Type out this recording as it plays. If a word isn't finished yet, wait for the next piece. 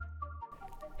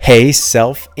Hey,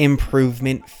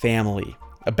 self-improvement family.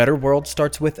 A better world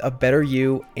starts with a better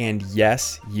you, and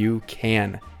yes, you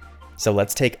can. So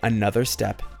let's take another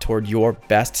step toward your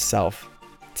best self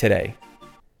today.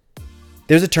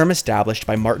 There's a term established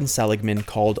by Martin Seligman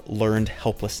called learned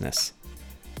helplessness.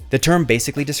 The term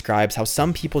basically describes how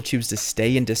some people choose to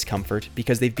stay in discomfort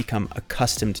because they've become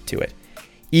accustomed to it,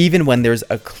 even when there's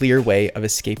a clear way of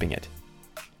escaping it.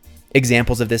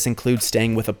 Examples of this include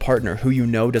staying with a partner who you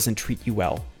know doesn't treat you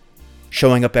well,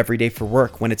 showing up every day for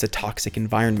work when it's a toxic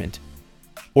environment,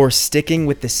 or sticking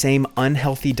with the same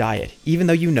unhealthy diet even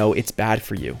though you know it's bad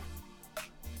for you.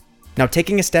 Now,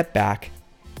 taking a step back,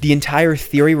 the entire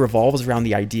theory revolves around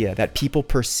the idea that people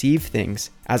perceive things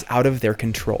as out of their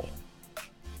control.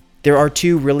 There are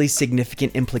two really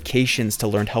significant implications to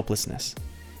learned helplessness.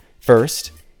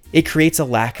 First, it creates a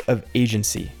lack of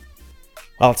agency.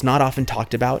 While it's not often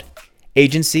talked about,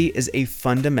 agency is a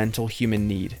fundamental human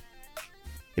need.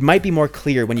 It might be more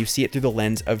clear when you see it through the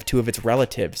lens of two of its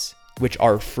relatives, which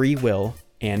are free will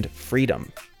and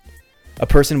freedom. A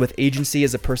person with agency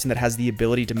is a person that has the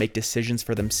ability to make decisions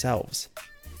for themselves.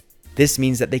 This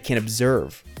means that they can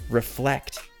observe,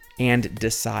 reflect, and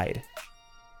decide.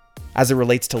 As it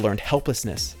relates to learned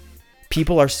helplessness,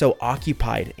 people are so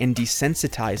occupied and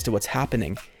desensitized to what's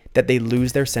happening that they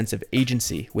lose their sense of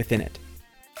agency within it.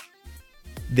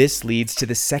 This leads to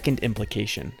the second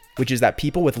implication, which is that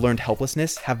people with learned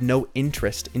helplessness have no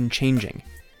interest in changing.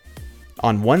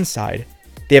 On one side,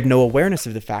 they have no awareness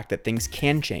of the fact that things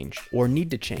can change or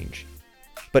need to change.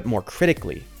 But more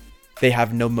critically, they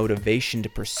have no motivation to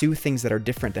pursue things that are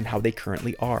different than how they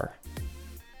currently are.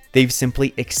 They've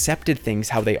simply accepted things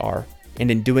how they are,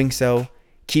 and in doing so,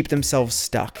 keep themselves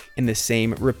stuck in the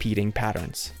same repeating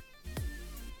patterns.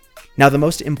 Now, the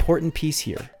most important piece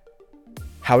here: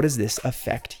 how does this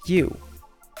affect you?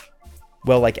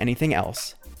 Well, like anything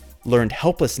else, learned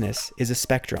helplessness is a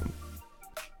spectrum.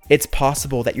 It's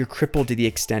possible that you're crippled to the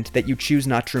extent that you choose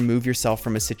not to remove yourself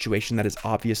from a situation that is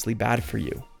obviously bad for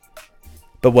you.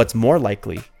 But what's more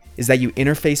likely is that you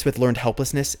interface with learned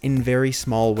helplessness in very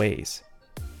small ways.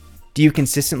 Do you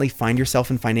consistently find yourself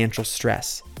in financial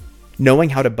stress, knowing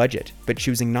how to budget but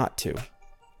choosing not to?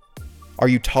 Are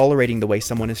you tolerating the way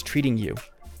someone is treating you,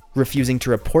 refusing to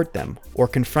report them or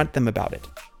confront them about it?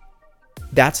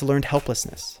 That's learned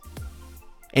helplessness.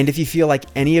 And if you feel like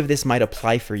any of this might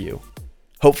apply for you,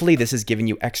 hopefully this has given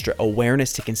you extra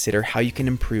awareness to consider how you can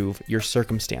improve your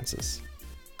circumstances.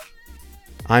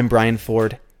 I'm Brian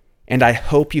Ford, and I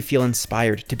hope you feel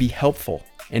inspired to be helpful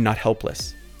and not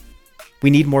helpless. We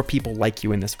need more people like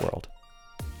you in this world.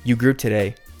 You grew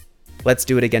today. Let's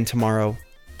do it again tomorrow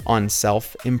on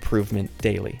Self-Improvement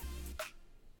Daily.